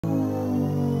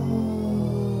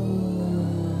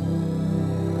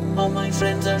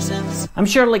friends are Sims. I'm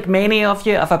sure like many of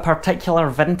you of a particular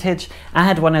vintage, I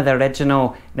had one of the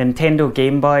original Nintendo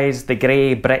Game Boys, the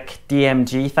grey brick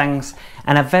DMG things,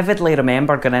 and I vividly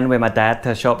remember going in with my dad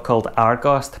to a shop called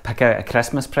Argos to pick out a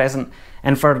Christmas present.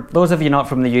 And for those of you not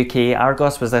from the UK,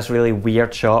 Argos was this really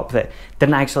weird shop that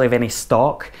didn't actually have any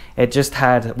stock. It just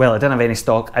had, well, it didn't have any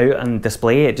stock out on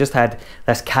display. It just had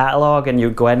this catalogue, and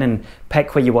you'd go in and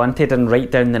pick what you wanted and write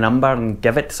down the number and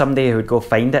give it to somebody who would go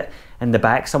find it in the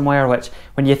back somewhere, which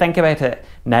when you think about it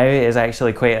now is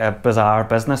actually quite a bizarre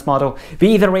business model. But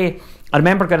either way, I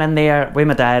remember going in there with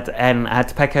my dad and I had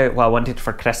to pick out what I wanted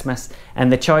for Christmas,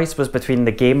 and the choice was between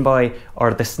the Game Boy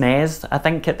or the SNES, I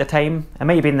think at the time. It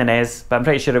might have been the NES, but I'm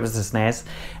pretty sure it was the SNES.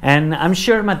 And I'm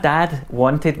sure my dad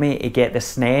wanted me to get the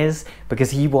SNES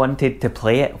because he wanted to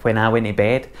play it when I went to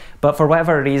bed. But for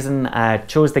whatever reason, I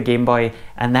chose the Game Boy,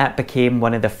 and that became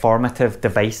one of the formative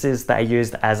devices that I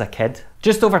used as a kid.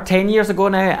 Just over 10 years ago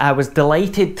now, I was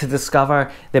delighted to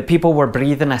discover that people were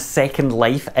breathing a second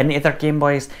life into their Game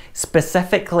Boys,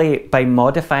 specifically by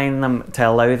modifying them to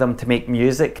allow them to make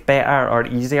music better or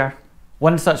easier.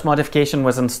 One such modification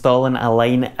was installing a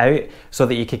line out so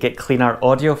that you could get cleaner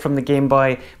audio from the Game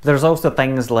Boy. There's also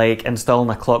things like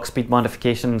installing a clock speed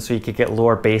modification so you could get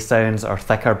lower bass sounds or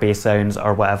thicker bass sounds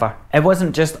or whatever. It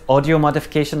wasn't just audio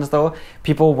modifications though.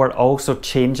 People were also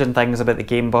changing things about the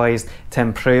Game Boys to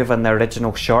improve on their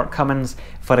original shortcomings.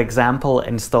 For example,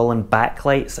 installing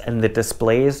backlights in the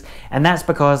displays, and that's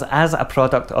because as a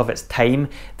product of its time,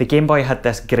 the Game Boy had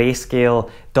this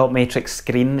grayscale dot matrix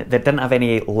screen that didn't have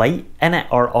any light in it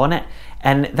or on it,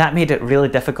 and that made it really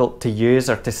difficult to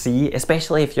use or to see,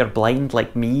 especially if you're blind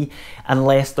like me,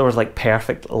 unless there was like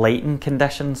perfect lighting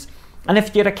conditions. And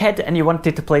if you're a kid and you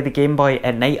wanted to play the Game Boy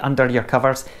at night under your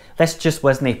covers, this just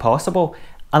wasn't possible,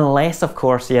 unless of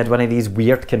course you had one of these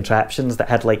weird contraptions that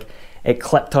had like, it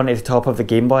clipped onto the top of the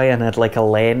Game Boy and had like a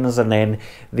lens and then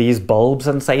these bulbs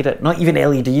inside it. Not even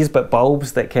LEDs, but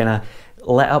bulbs that kind of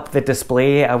lit up the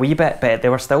display a wee bit, but they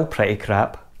were still pretty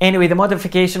crap. Anyway, the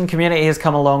modification community has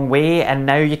come a long way, and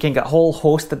now you can get a whole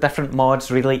host of different mods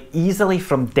really easily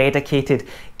from dedicated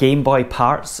Game Boy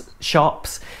parts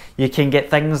shops. You can get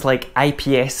things like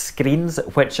IPS screens,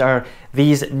 which are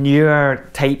these newer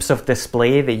types of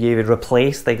display that you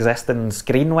replace the existing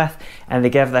screen with, and they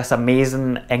give this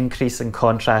amazing increase in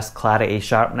contrast, clarity,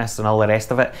 sharpness and all the rest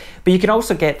of it. But you can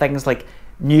also get things like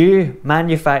new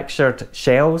manufactured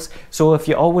shells. So if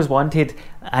you always wanted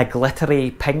a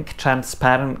glittery pink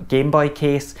transparent Game Boy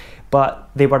case, but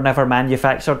they were never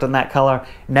manufactured in that colour,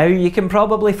 now you can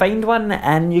probably find one,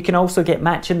 and you can also get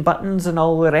matching buttons and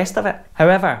all the rest of it.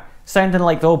 However, sounding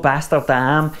like the old bastard that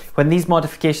I am, when these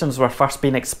modifications were first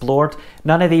being explored,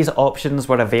 none of these options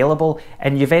were available,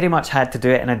 and you very much had to do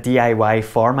it in a DIY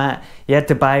format. You had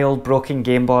to buy old broken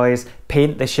Game Boys,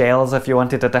 paint the shells if you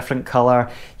wanted a different colour.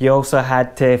 You also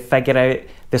had to figure out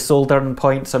the soldering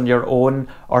points on your own,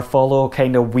 or follow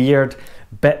kind of weird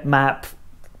bitmap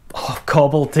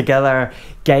cobbled together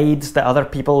guides that other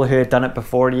people who had done it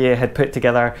before you had put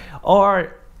together,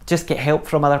 or just get help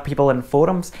from other people in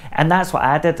forums. And that's what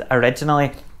I did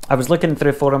originally. I was looking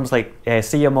through forums like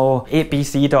CMO,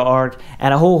 8bc.org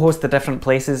and a whole host of different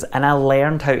places, and I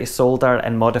learned how to solder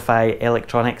and modify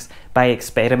electronics by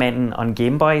experimenting on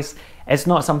Game Boys. It's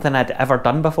not something I'd ever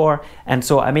done before, and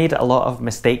so I made a lot of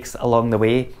mistakes along the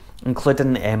way,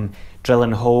 including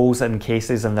drilling holes in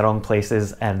cases in the wrong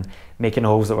places and making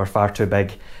holes that were far too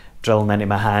big, drilling into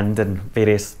my hand and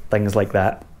various things like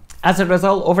that. As a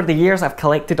result, over the years, I've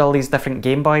collected all these different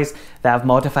Game Boys that I've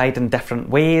modified in different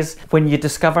ways. When you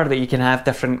discover that you can have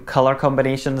different colour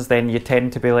combinations, then you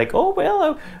tend to be like, oh,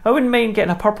 well, I wouldn't mind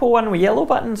getting a purple one with yellow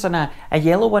buttons and a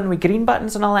yellow one with green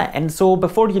buttons and all that. And so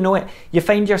before you know it, you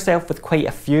find yourself with quite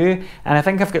a few. And I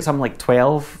think I've got something like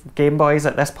 12 Game Boys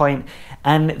at this point,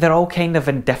 and they're all kind of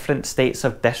in different states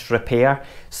of disrepair.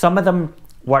 Some of them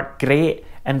work great,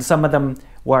 and some of them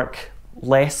work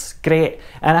less great,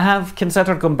 and I have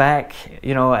considered going back,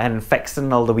 you know, and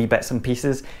fixing all the wee bits and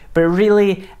pieces, but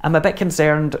really I'm a bit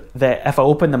concerned that if I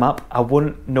open them up I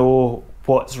won't know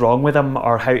what's wrong with them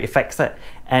or how to fix it,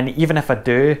 and even if I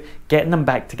do, getting them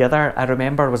back together I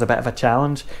remember was a bit of a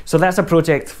challenge. So that's a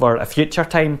project for a future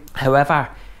time. However,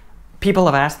 people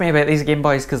have asked me about these Game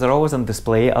Boys because they're always on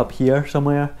display up here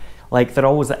somewhere. Like, they're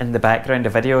always in the background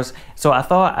of videos. So I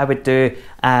thought I would do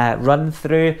a run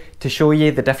through to show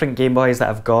you the different Game Boys that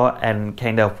I've got and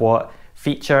kind of what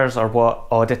features or what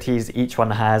oddities each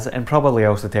one has, and probably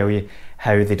also tell you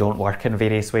how they don't work in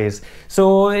various ways.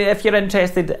 So if you're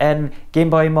interested in Game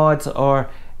Boy mods or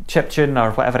chiptune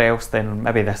or whatever else, then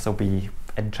maybe this will be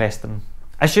interesting.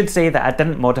 I should say that I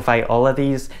didn't modify all of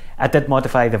these. I did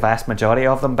modify the vast majority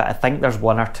of them, but I think there's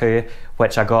one or two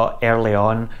which I got early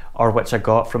on or which I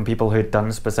got from people who'd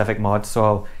done specific mods,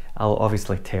 so I'll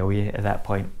obviously tell you at that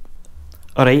point.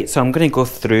 Alright, so I'm going to go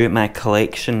through my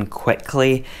collection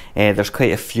quickly. There's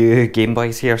quite a few Game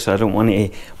Boys here, so I don't want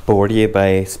to bore you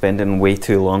by spending way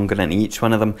too long going into each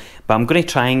one of them. But I'm going to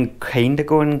try and kind of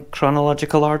go in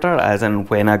chronological order, as in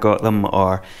when I got them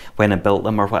or when I built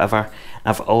them or whatever.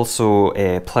 I've also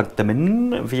plugged them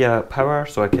in via power,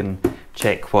 so I can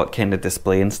check what kind of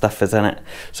display and stuff is in it.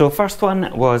 So first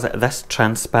one was this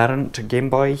transparent Game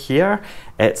Boy here.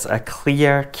 It's a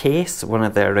clear case, one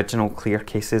of the original clear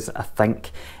cases, I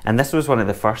think. And this was one of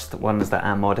the first ones that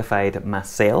I modified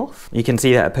myself. You can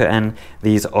see that I put in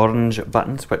these orange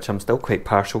buttons, which I'm still quite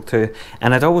partial to.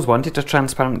 And I'd always wanted a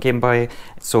transparent Game Boy,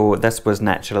 so this was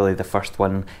naturally the first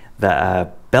one that I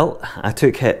built. I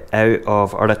took it out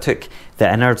of, or I took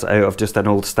the innards out of just an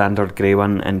old standard grey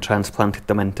one and transplanted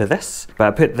them into this. But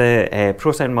I put the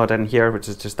Pro Sound mod in here, which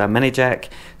is just a mini jack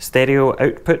stereo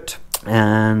output.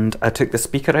 And I took the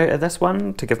speaker out of this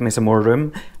one to give me some more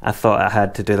room. I thought I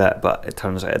had to do that, but it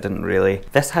turns out I didn't really.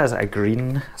 This has a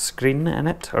green screen in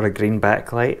it, or a green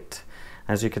backlight,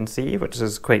 as you can see, which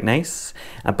is quite nice.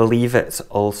 I believe it's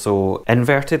also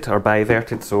inverted or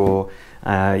biverted, so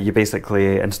you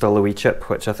basically install a wee chip,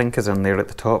 which I think is in there at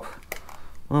the top.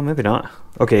 Well, maybe not.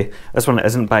 Okay, this one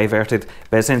isn't biverted,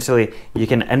 but essentially you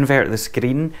can invert the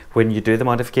screen when you do the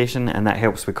modification, and that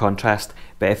helps with contrast.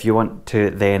 But if you want to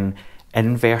then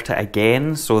invert it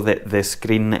again so that the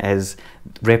screen is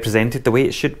represented the way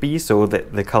it should be, so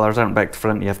that the colours aren't back to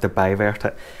front, you have to bivert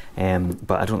it.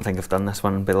 But I don't think I've done this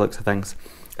one by the looks of things.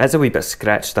 It's a wee bit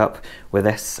scratched up with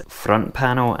this front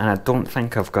panel, and I don't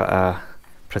think I've got a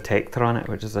protector on it,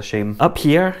 which is a shame. Up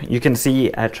here you can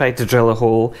see I tried to drill a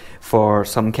hole for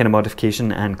some kind of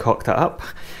modification and cocked it up,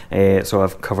 so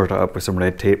I've covered it up with some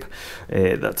red tape.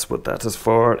 That's what that is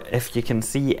for. If you can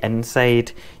see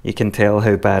inside, you can tell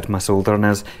how bad my soldering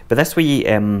is, but this wee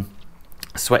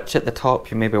switch at the top,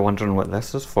 you may be wondering what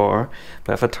this is for,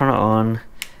 but if I turn it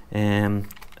on,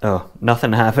 oh,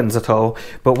 nothing happens at all.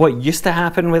 But what used to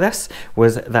happen with this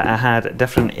was that I had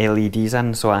different LEDs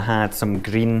in, so I had some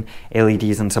green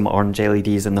LEDs and some orange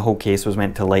LEDs, and the whole case was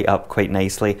meant to light up quite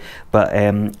nicely. But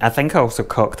I think I also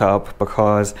cocked it up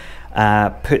because I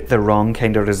put the wrong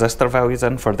kind of resistor values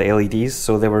in for the LEDs,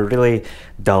 so they were really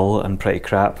dull and pretty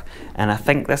crap. And I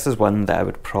think this is one that I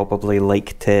would probably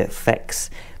like to fix,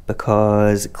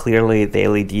 because clearly the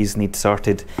LEDs need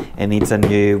sorted. It needs a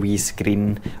new wee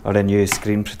screen or a new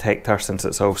screen protector since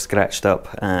it's all scratched up,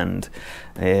 and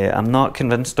I'm not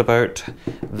convinced about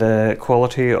the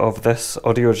quality of this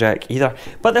audio jack either.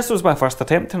 But this was my first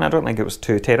attempt and I don't think it was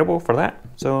too terrible for that.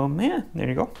 So yeah, there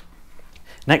you go.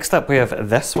 Next up we have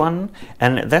this one,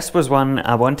 and this was one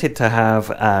I wanted to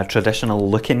have a traditional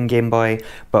looking Game Boy,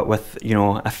 but with, you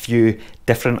know, a few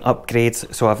different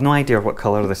upgrades. So I've no idea what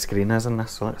colour the screen is in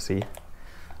this, so let's see.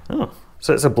 Oh,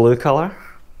 so it's a blue colour.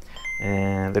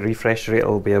 The refresh rate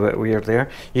will be a bit weird there.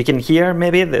 You can hear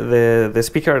maybe the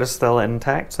speaker is still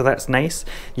intact, so that's nice.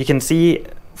 You can see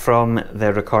from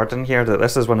the recording here that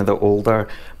this is one of the older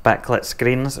backlit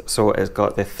screens, so it's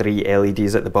got the 3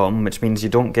 LEDs at the bottom, which means you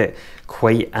don't get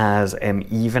quite as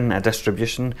even a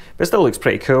distribution, but it still looks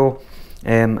pretty cool.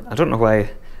 I don't know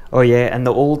why. Oh yeah, in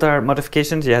the older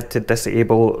modifications you had to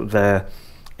disable the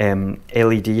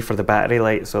LED for the battery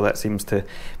light, so that seems to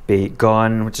be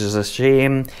gone, which is a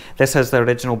shame. This has the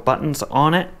original buttons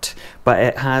on it, but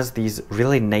it has these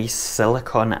really nice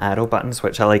silicone arrow buttons,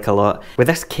 which I like a lot. With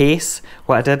this case,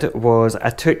 what I did was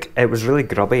it was really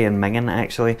grubby and minging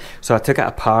actually, so I took it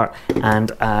apart and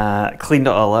cleaned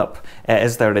it all up. It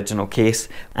is the original case,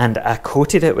 and I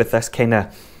coated it with this kind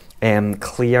of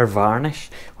clear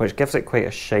varnish, which gives it quite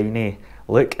a shiny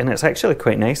look, and it's actually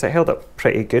quite nice. It held up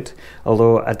pretty good,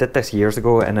 although I did this years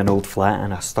ago in an old flat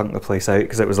and I stunk the place out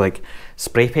because it was like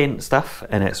spray paint stuff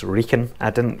and it's reeking. I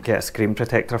didn't get a screen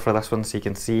protector for this one, so you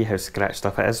can see how scratched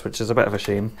up it is, which is a bit of a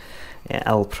shame. Yeah,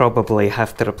 I'll probably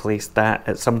have to replace that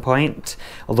at some point,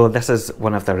 although this is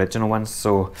one of the original ones,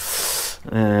 so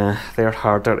they're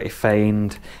harder to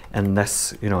find in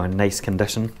this, you know, in nice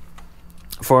condition.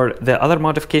 For the other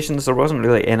modifications, there wasn't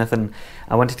really anything.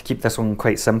 I wanted to keep this one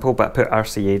quite simple, but I put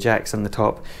RCA jacks in the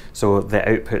top, so the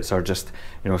outputs are just,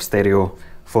 you know, stereo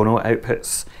phono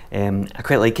outputs. I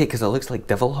quite like it because it looks like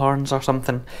devil horns or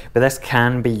something, but this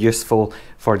can be useful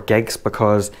for gigs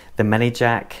because the mini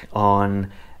jack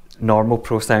on normal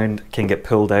Pro Sound can get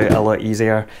pulled out a lot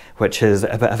easier, which is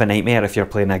a bit of a nightmare if you're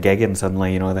playing a gig and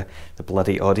suddenly, you know, the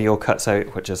bloody audio cuts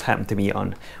out, which has happened to me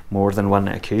on more than one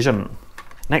occasion.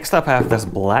 Next up I have this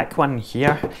black one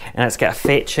here, and it's got a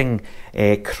fetching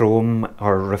chrome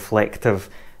or reflective,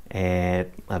 I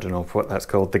don't know what that's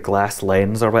called, the glass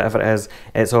lens or whatever it is.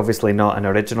 It's obviously not an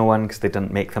original one because they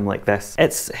didn't make them like this.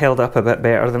 It's held up a bit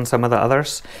better than some of the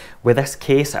others. With this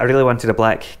case, I really wanted a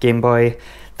black Game Boy.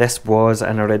 This was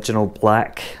an original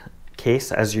black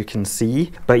case, as you can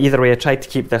see, but either way I tried to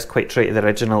keep this quite true to the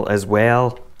original as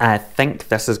well. I think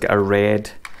this has got a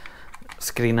red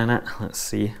screen in it. Let's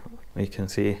see, you can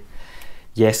see.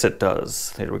 Yes, it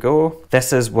does. There we go.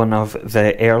 This is one of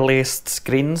the earliest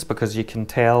screens because you can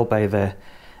tell by the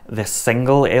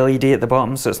single LED at the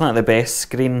bottom, so it's not the best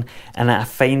screen, and I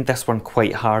find this one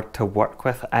quite hard to work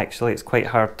with. Actually, it's quite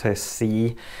hard to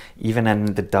see even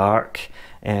in the dark.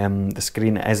 The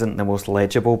screen isn't the most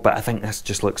legible, but I think this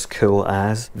just looks cool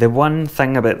as. The one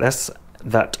thing about this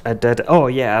that I did, oh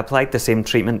yeah, I applied the same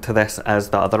treatment to this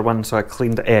as the other one, so I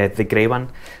cleaned the grey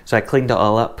one, so I cleaned it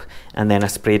all up and then I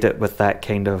sprayed it with that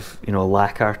kind of, you know,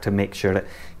 lacquer to make sure it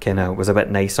kind of was a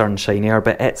bit nicer and shinier,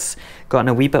 but it's gotten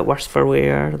a wee bit worse for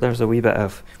wear. There's a wee bit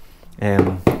of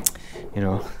you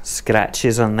know,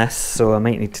 scratches on this, so I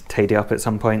might need to tidy up at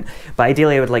some point, but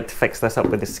ideally I would like to fix this up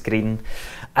with the screen.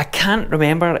 I can't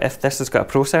remember if this has got a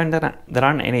Pro Sound in it. There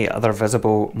aren't any other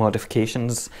visible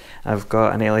modifications. I've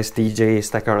got an LSDJ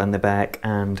sticker in the back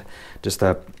and just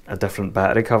a different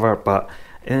battery cover, but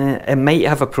it might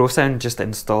have a Pro Sound just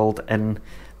installed in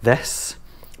this,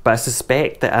 but I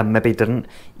suspect that I maybe didn't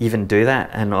even do that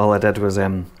and all I did was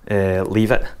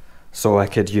leave it so I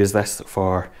could use this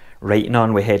for writing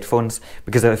on with headphones,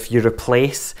 because if you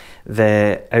replace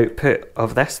the output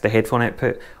of this, the headphone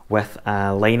output, with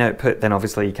a line output, then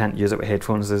obviously you can't use it with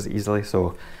headphones as easily,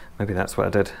 so maybe that's what I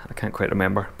did. I can't quite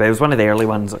remember, but it was one of the early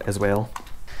ones as well.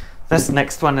 This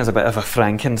next one is a bit of a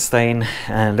Frankenstein,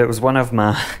 and it was one of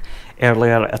my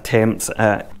earlier attempts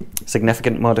at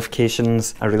significant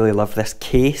modifications. I really love this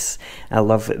case. I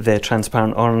love the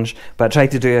transparent orange, but I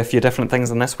tried to do a few different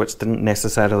things on this which didn't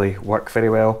necessarily work very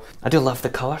well. I do love the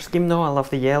colour scheme though. I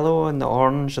love the yellow and the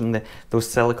orange and those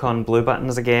silicone blue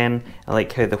buttons again. I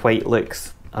like how the white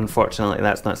looks. Unfortunately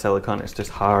that's not silicone, it's just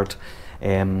hard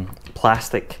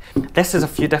plastic. This is a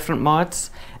few different mods.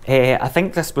 I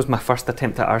think this was my first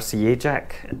attempt at RCA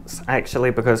jacks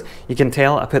actually, because you can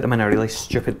tell I put them in a really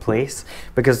stupid place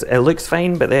because it looks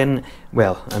fine, but then,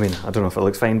 well, I mean, I don't know if it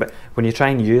looks fine, but when you try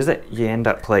and use it, you end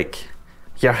up like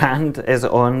your hand is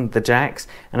on the jacks,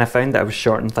 and I found that I was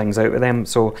shorting things out with them.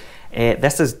 So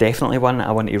this is definitely one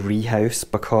I want to rehouse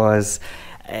because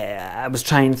I was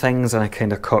trying things and I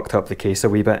kind of cocked up the case a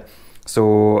wee bit.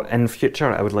 So in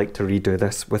future I would like to redo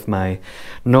this with my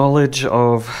knowledge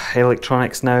of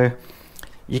electronics now.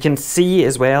 You can see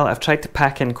as well I've tried to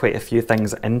pack in quite a few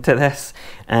things into this,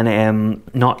 and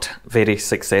not very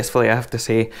successfully, I have to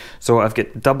say. So I've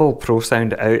got double Pro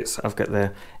Sound outs, I've got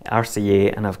the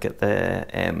RCA and I've got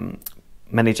the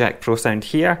mini jack Pro Sound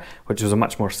here, which was a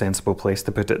much more sensible place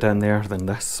to put it down there than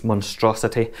this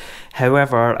monstrosity.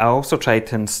 However, I also tried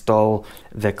to install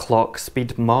the clock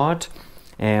speed mod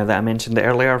that I mentioned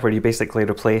earlier, where you basically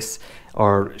replace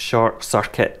or short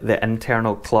circuit the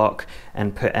internal clock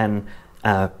and put in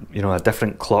you know, a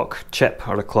different clock chip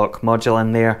or a clock module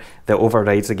in there that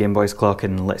overrides the Game Boy's clock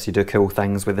and lets you do cool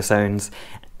things with the sounds.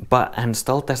 But I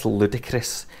installed this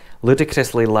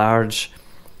ludicrously large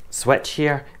switch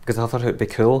here because I thought it would be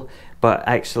cool, but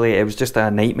actually it was just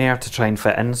a nightmare to try and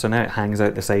fit in. So now it hangs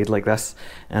out the side like this,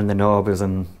 and the knob is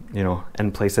in, you know,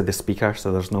 in place of the speaker,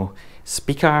 so there's no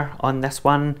speaker on this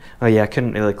one. Oh yeah, I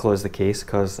couldn't really close the case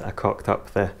because I cocked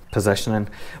up the positioning,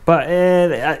 but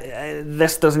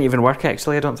this doesn't even work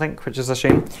actually, I don't think, which is a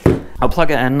shame. I'll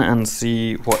plug it in and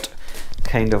see what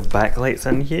kind of backlight's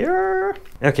in here.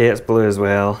 Okay, it's blue as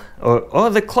well. Oh,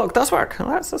 the clock does work. Oh,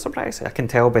 that's a surprise. I can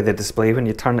tell by the display when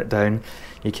you turn it down,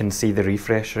 you can see the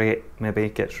refresh rate maybe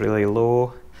gets really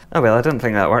low. Oh well, I didn't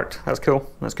think that worked. That's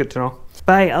cool. That's good to know.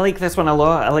 But I like this one a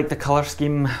lot. I like the colour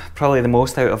scheme probably the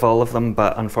most out of all of them,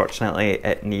 but unfortunately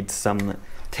it needs some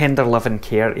tender love and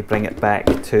care to bring it back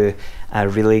to a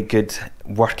really good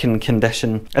working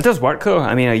condition. It does work though.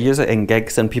 I mean, I use it in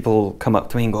gigs and people come up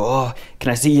to me and go, oh,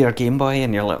 can I see your Game Boy?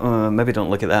 And you're like, oh, maybe don't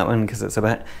look at that one because it's a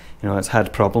bit, you know, it's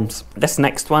had problems. This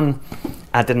next one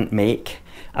I didn't make.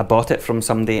 I bought it from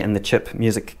somebody in the chip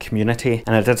music community,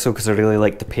 and I did so because I really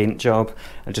liked the paint job.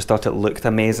 I just thought it looked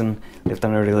amazing. They've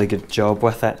done a really good job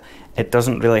with it. It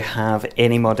doesn't really have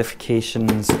any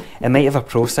modifications. It might have a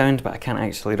Pro Sound, but I can't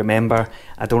actually remember.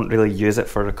 I don't really use it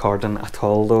for recording at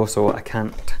all though, so I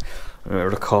can't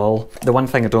recall. The one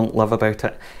thing I don't love about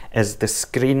it is the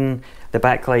screen. The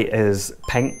backlight is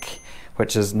pink,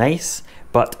 which is nice,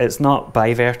 but it's not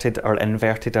biverted or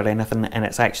inverted or anything, and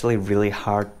it's actually really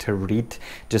hard to read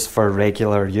just for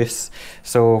regular use.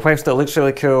 So whilst it looks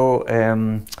really cool,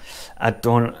 I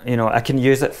don't, I can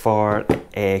use it for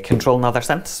controlling other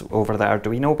synths over the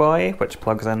Arduino boy, which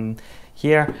plugs in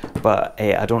here, but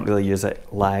I don't really use it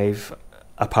live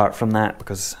apart from that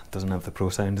because it doesn't have the Pro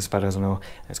sound as far as I know.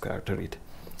 It's quite hard to read.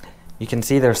 You can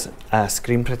see there's a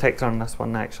screen protector on this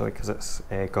one actually because it's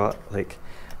got like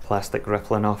plastic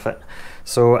rippling off it.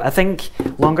 So I think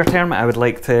longer term I would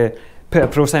like to put a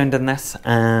Pro sound in this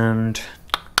and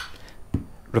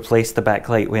replace the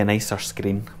backlight with a nicer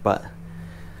screen, but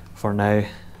for now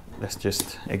this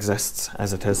just exists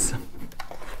as it is.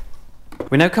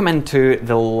 We now come into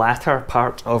the latter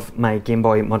part of my Game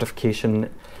Boy modification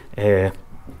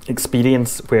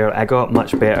experience where I got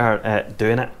much better at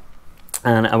doing it.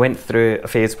 And I went through a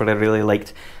phase where I really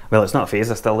liked, well, it's not a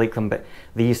phase, I still like them, but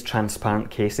these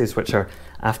transparent cases, which are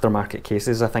aftermarket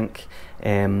cases, I think,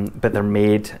 but they're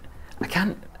made,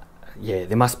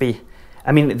 they must be,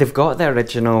 I mean, they've got the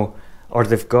original, or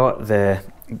they've got the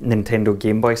Nintendo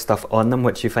Game Boy stuff on them,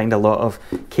 which you find a lot of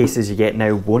cases you get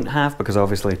now won't have, because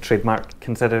obviously trademark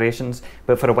considerations,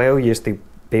 but for a while you used to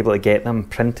be able to get them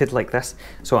printed like this,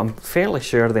 so I'm fairly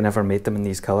sure they never made them in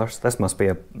these colours. This must be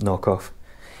a knockoff.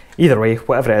 Either way,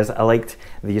 whatever it is, I liked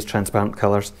these transparent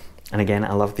colours. And again,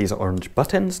 I love these orange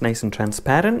buttons, nice and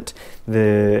transparent.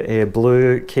 The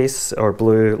blue case or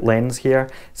blue lens here,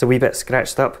 it's a wee bit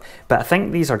scratched up, but I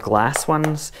think these are glass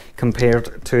ones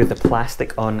compared to the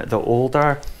plastic on the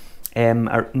older,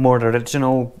 more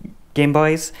original Game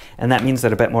Boys, and that means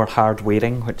they're a bit more hard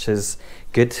wearing, which is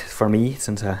good for me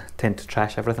since I tend to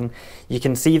trash everything. You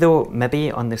can see though,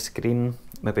 maybe on the screen,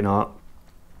 maybe not.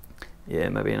 Yeah,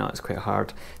 maybe not, it's quite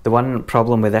hard. The one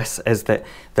problem with this is that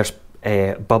there's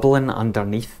bubbling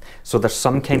underneath, so there's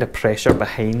some kind of pressure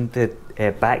behind the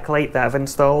backlight that I've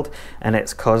installed, and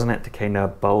it's causing it to kind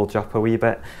of bulge up a wee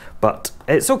bit. But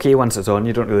it's okay once it's on,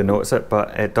 you don't really notice it,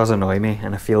 but it does annoy me,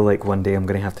 and I feel like one day I'm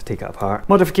going to have to take it apart.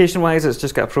 Modification wise, it's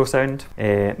just got a Pro sound,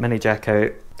 mini jack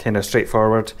out, kind of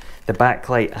straightforward. The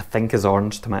backlight I think is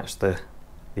orange to match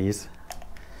these.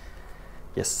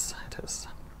 Yes, it is.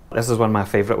 This is one of my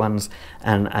favourite ones,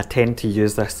 and I tend to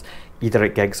use this either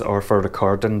at gigs or for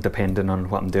recording, depending on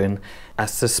what I'm doing. I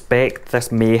suspect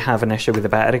this may have an issue with the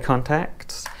battery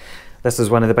contacts. This is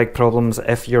one of the big problems.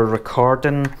 If you're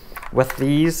recording with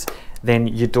these, then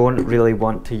you don't really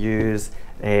want to use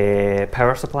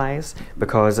power supplies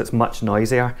because it's much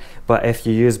noisier. But if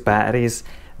you use batteries,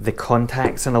 the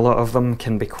contacts in a lot of them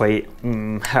can be quite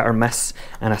hit or miss,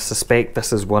 and I suspect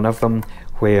this is one of them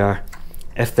where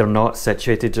if they're not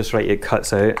situated just right, it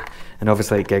cuts out, and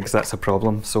obviously at gigs that's a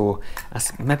problem. So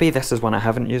maybe this is one I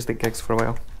haven't used at gigs for a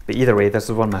while, but either way this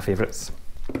is one of my favourites.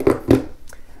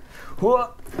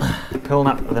 Pulling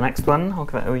up the next one, I'll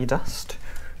give it a wee dust.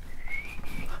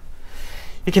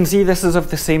 You can see this is of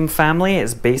the same family.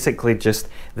 It's basically just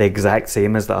the exact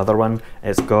same as the other one.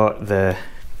 It's got the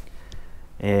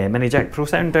mini jack Pro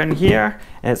sound down here.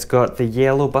 It's got the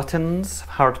yellow buttons,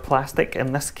 hard plastic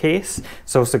in this case.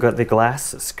 It's also got the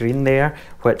glass screen there,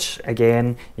 which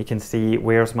again you can see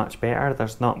wears much better.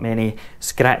 There's not many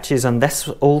scratches on this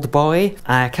old boy.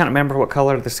 I can't remember what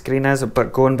colour the screen is,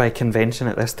 but going by convention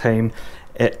at this time,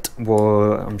 it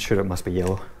was, I'm sure it must be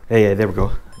yellow. Yeah, there we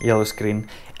go, yellow screen.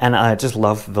 And I just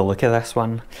love the look of this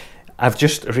one. I've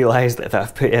just realised that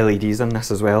I've put LEDs in this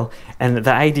as well, and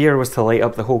the idea was to light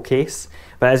up the whole case,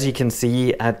 but as you can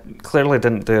see I clearly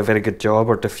didn't do a very good job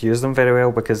or diffuse them very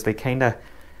well, because they kind of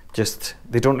just,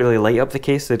 they don't really light up the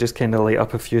case, they just kind of light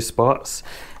up a few spots,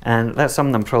 and that's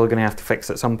something I'm probably going to have to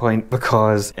fix at some point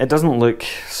because it doesn't look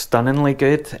stunningly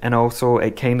good, and also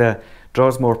it kind of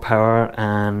draws more power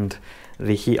and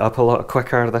they heat up a lot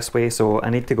quicker this way, so I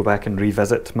need to go back and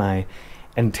revisit my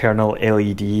internal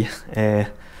LED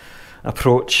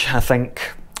approach. I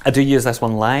think I do use this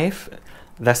one live.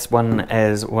 This one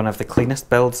is one of the cleanest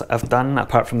builds I've done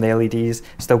apart from the LEDs.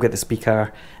 Still get the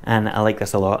speaker, and I like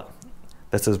this a lot.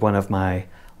 This is one of my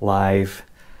live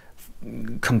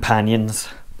companions.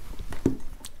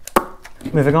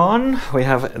 Moving on, we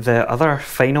have the other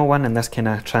final one in this kind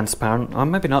of transparent, or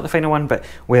maybe not the final one, but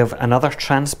we have another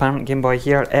transparent Game Boy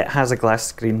here. It has a glass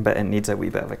screen, but it needs a wee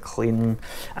bit of a clean.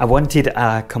 I wanted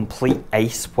a complete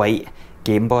ice white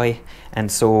Game Boy,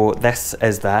 and so this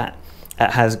is that.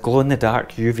 It has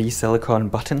glow-in-the-dark UV silicone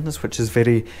buttons, which is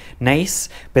very nice.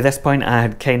 By this point I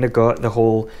had kind of got the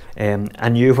whole, I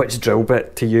knew which drill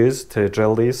bit to use to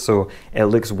drill these, so it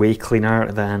looks way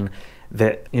cleaner than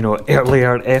the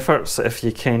earlier efforts if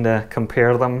you kind of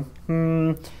compare them.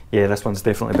 Yeah, this one's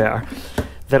definitely better.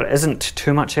 there isn't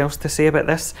too much else to say about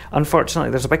this.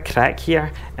 Unfortunately, there's a big crack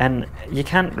here, and you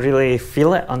can't really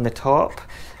feel it on the top,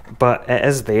 but it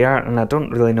is there, and I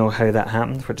don't really know how that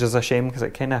happened, which is a shame because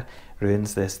it kind of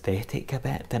ruins the aesthetic a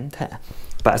bit, didn't it?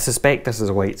 But I suspect this is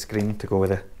a white screen to go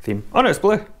with the theme. Oh no, it's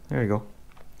blue. There you go.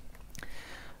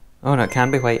 Oh no, it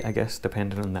can be white, I guess,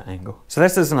 depending on the angle. So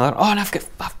this is another, oh, and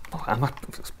I'm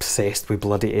obsessed with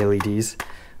bloody LEDs.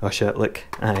 Oh shit, look,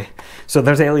 aye. So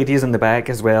there's LEDs in the back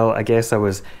as well. I guess I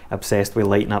was obsessed with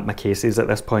lighting up my cases at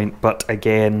this point, but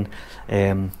again,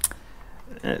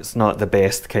 it's not the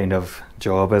best kind of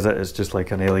job, is it? It's just like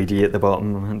an LED at the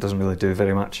bottom. It doesn't really do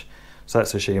very much. So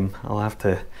that's a shame. I'll have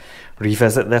to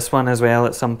revisit this one as well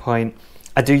at some point.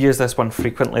 I do use this one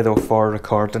frequently though for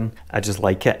recording. I just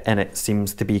like it, and it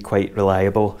seems to be quite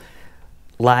reliable.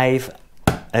 Live,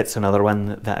 it's another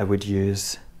one that I would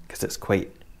use because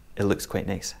it looks quite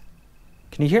nice.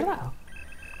 Can you hear that?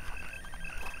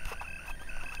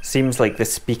 Seems like the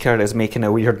speaker is making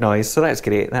a weird noise, so that's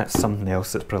great. That's something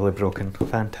else that's probably broken.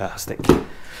 Fantastic.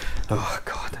 Oh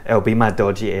god, it'll be my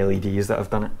dodgy LEDs that have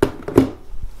done it.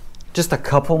 Just a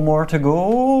couple more to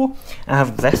go. I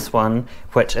have this one,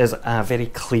 which is a very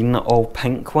clean all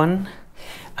pink one.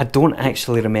 I don't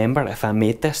actually remember if I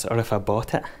made this or if I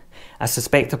bought it. I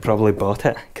suspect I probably bought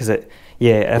it because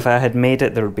yeah, if I had made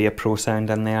it, there would be a Pro Sound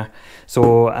in there.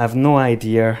 So I have no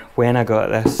idea when I got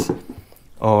this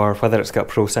or whether it's got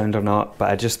Pro Sound or not,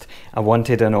 but I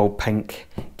wanted an all pink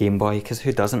Game Boy because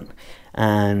who doesn't?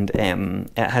 And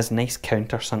it has nice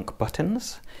countersunk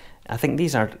buttons. I think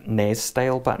these are NES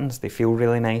style buttons. They feel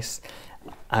really nice.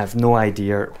 I have no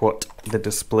idea what the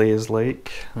display is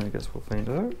like. I guess we'll find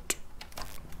out.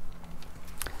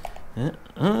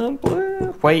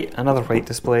 Blue, white, another white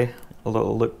display. A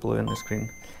little look blue on the screen.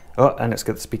 Oh, and it's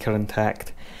got the speaker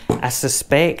intact. I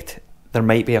suspect there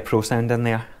might be a Pro Sound in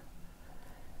there,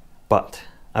 but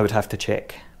I would have to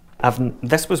check.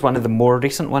 This was one of the more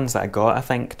recent ones that I got, I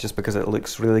think, just because it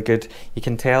looks really good. You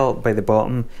can tell by the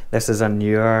bottom, this is a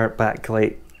newer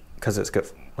backlight because it's got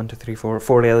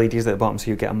 4 LEDs at the bottom, so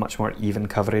you get a much more even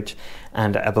coverage.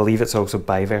 And I believe it's also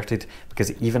biverted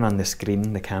because even on the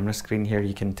screen, the camera screen here,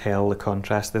 you can tell the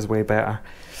contrast is way better.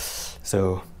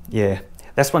 So yeah,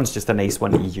 this one's just a nice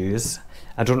one to use.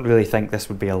 I don't really think this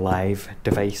would be a live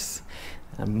device.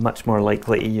 I'm much more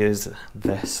likely to use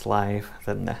this live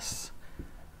than this.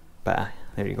 But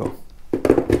there you go.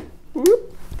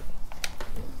 Whoop.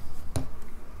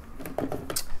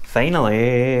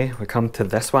 Finally, we come to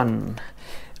this one.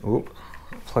 Oop,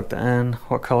 plugged it in.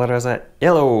 What colour is it?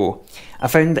 Yellow. I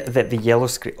found that the yellow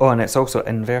screen, oh, and it's also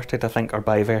inverted, I think, or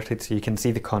biverted, so you can see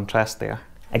the contrast there.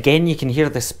 Again, you can hear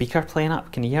the speaker playing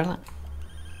up. Can you hear that?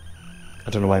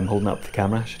 I don't know why I'm holding up the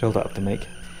camera. I should hold it up the mic.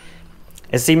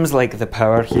 It seems like the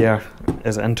power here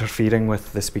is interfering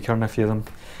with the speaker in a few of them.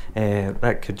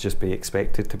 That could just be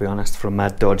expected, to be honest, from my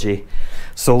dodgy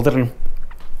soldering.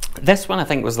 This one I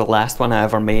think was the last one I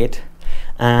ever made,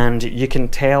 and you can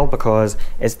tell because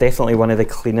it's definitely one of the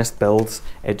cleanest builds.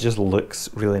 It just looks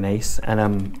really nice and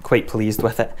I'm quite pleased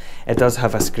with it. It does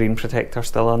have a screen protector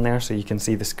still on there, so you can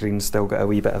see the screen's still got a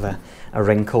wee bit of a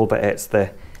wrinkle, but it's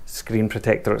the screen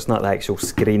protector, it's not the actual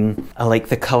screen. I like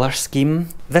the colour scheme.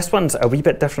 This one's a wee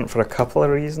bit different for a couple of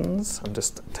reasons. I'm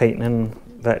just tightening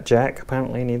that jack,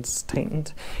 apparently needs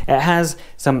tightened. It has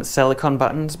some silicone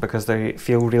buttons because they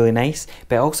feel really nice,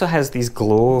 but it also has these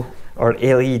glow or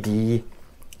LED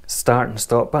start and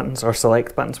stop buttons or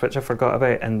select buttons, which I forgot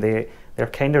about, and they're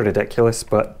kind of ridiculous,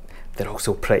 but they're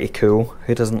also pretty cool.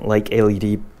 Who doesn't like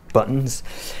LED buttons?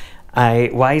 I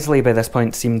wisely by this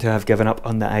point seem to have given up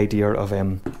on the idea of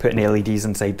putting LEDs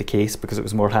inside the case because it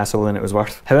was more hassle than it was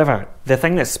worth. However, the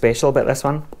thing that's special about this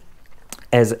one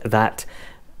is that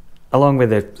along with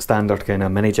the standard kind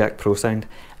of mini jack Pro Sound,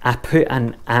 I put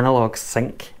an analog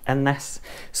sync in this.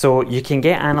 So you can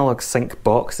get analog sync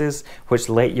boxes which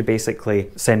let you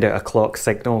basically send out a clock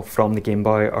signal from the Game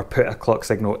Boy or put a clock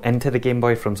signal into the Game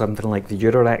Boy from something like the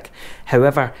Eurorack.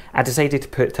 However, I decided to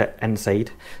put it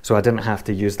inside so I didn't have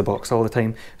to use the box all the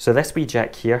time. So this wee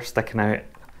jack here sticking out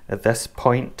at this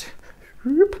point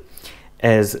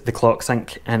is the clock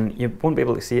sync, and you won't be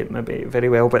able to see it maybe very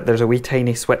well, but there's a wee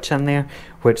tiny switch in there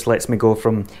which lets me go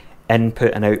from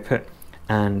input and output,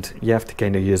 and you have to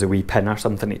kind of use a wee pin or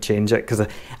something to change it, because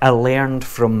I learned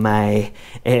from my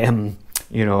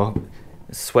you know,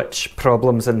 switch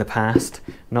problems in the past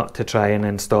not to try and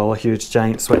install a huge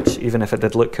giant switch even if it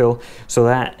did look cool. So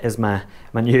that is my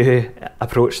new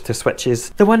approach to switches.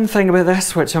 The one thing about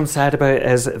this which I'm sad about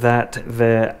is that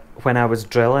when I was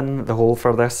drilling the hole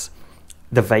for this,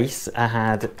 the vise I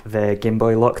had the Game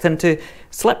Boy locked into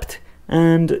slipped,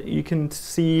 and you can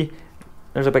see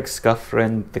there's a big scuff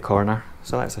around the corner,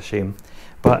 so that's a shame.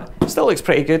 But it still looks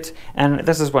pretty good, and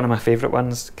this is one of my favourite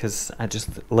ones because I just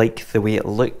like the way it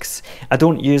looks. I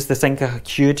don't use this ink a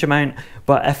huge amount,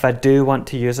 but if I do want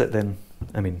to use it, then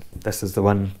I mean, this is the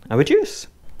one I would use.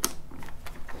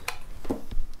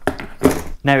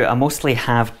 Now, I mostly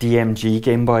have DMG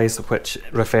Game Boys, which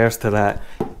refers to that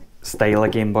style of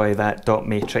Game Boy, that dot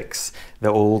matrix, the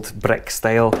old brick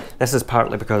style. This is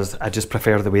partly because I just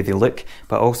prefer the way they look,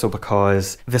 but also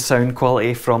because the sound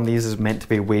quality from these is meant to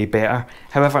be way better.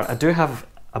 However, I do have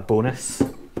a bonus,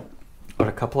 or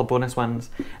a couple of bonus ones,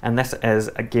 and this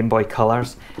is a Game Boy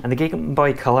Colors. And the Game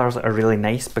Boy Colors are really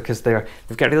nice because they've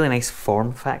got a really nice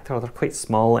form factor. They're quite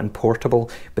small and portable,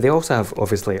 but they also have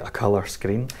obviously a colour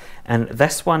screen. And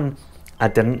this one I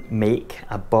didn't make.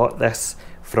 I bought this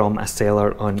from a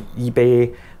seller on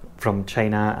eBay from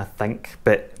China, I think,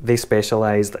 but they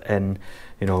specialised in,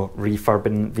 you know,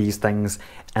 refurbing these things,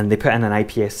 and they put in an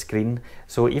IPS screen.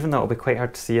 So even though it'll be quite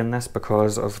hard to see in this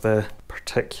because of the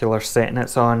particular setting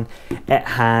it's on, it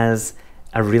has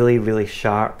a really, really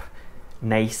sharp,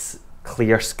 nice,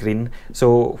 clear screen.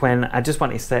 So when I just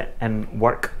want to sit and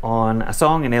work on a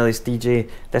song in LSDJ,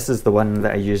 this is the one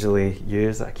that I usually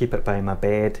use. I keep it by my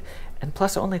bed, and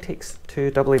plus it only takes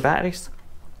 2 AA batteries.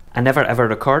 I never ever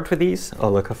record with these. Oh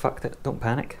look, I fucked it, don't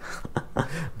panic.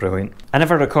 Brilliant. I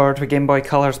never record with Game Boy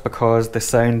Colors because the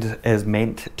sound is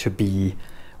meant to be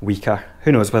weaker.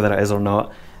 Who knows whether it is or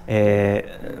not.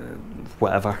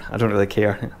 Whatever, I don't really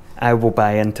care. I will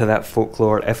buy into that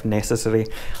folklore if necessary.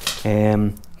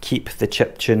 Keep the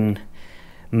chiptune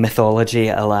mythology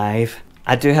alive.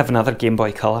 I do have another Game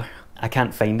Boy Color. I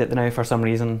can't find it now for some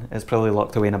reason. It's probably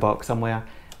locked away in a box somewhere.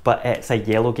 But it's a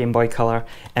yellow Game Boy Color,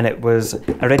 and it was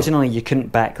originally you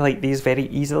couldn't backlight these very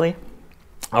easily,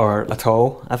 or at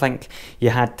all. I think you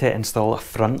had to install a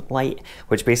front light,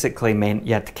 which basically meant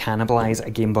you had to cannibalize a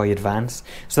Game Boy Advance.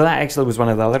 So that actually was one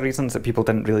of the other reasons that people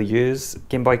didn't really use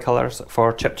Game Boy Colors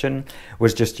for chiptune,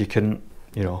 was just you couldn't,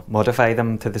 you know, modify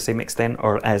them to the same extent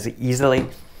or as easily.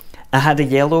 I had a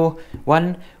yellow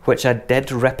one, which I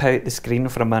did rip out the screen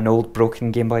from an old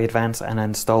broken Game Boy Advance and I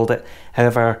installed it.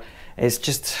 However, it's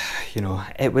just, you know,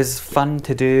 it was fun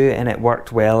to do and it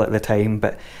worked well at the time,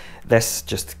 but this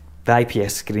just, the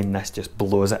IPS screen, this just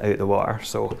blows it out the water.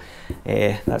 So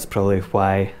that's probably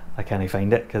why I can't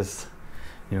find it, because,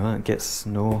 you know, it gets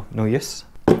no use.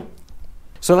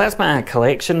 So that's my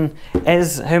collection.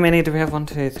 How many do we have? 1,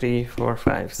 2, 3, 4,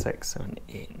 5, 6, 7,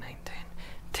 8, 9,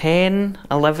 10,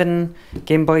 11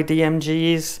 Game Boy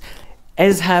DMGs.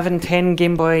 Is having 10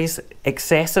 Game Boys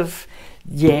excessive?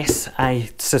 Yes,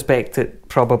 I suspect it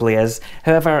probably is.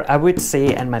 However, I would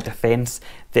say in my defence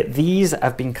that these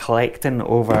I've been collecting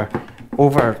over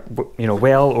you know,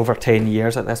 well over 10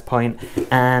 years at this point,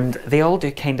 and they all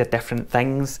do kind of different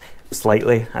things,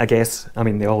 slightly, I guess. I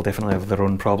mean, they all definitely have their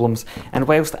own problems. And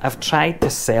whilst I've tried to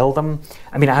sell them,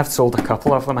 I mean, I have sold a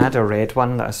couple of them. I had a red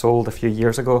one that I sold a few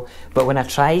years ago, but when I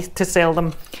tried to sell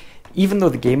them, even though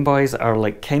the Game Boys are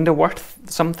like kind of worth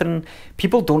something,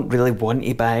 people don't really want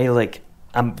to buy like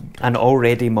an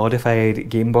already modified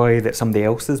Game Boy that somebody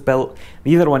else has built.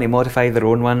 They either want to modify their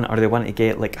own one or they want to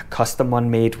get like a custom one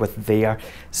made with their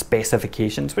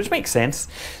specifications, which makes sense.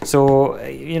 So,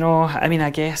 you know, I mean, I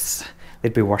guess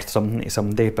they'd be worth something to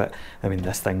somebody, but I mean,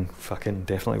 this thing fucking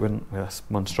definitely wouldn't with this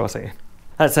monstrosity.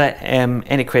 That's it.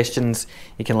 Any questions,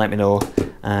 you can let me know,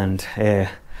 and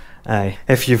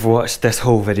if you've watched this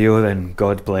whole video, then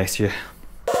God bless you.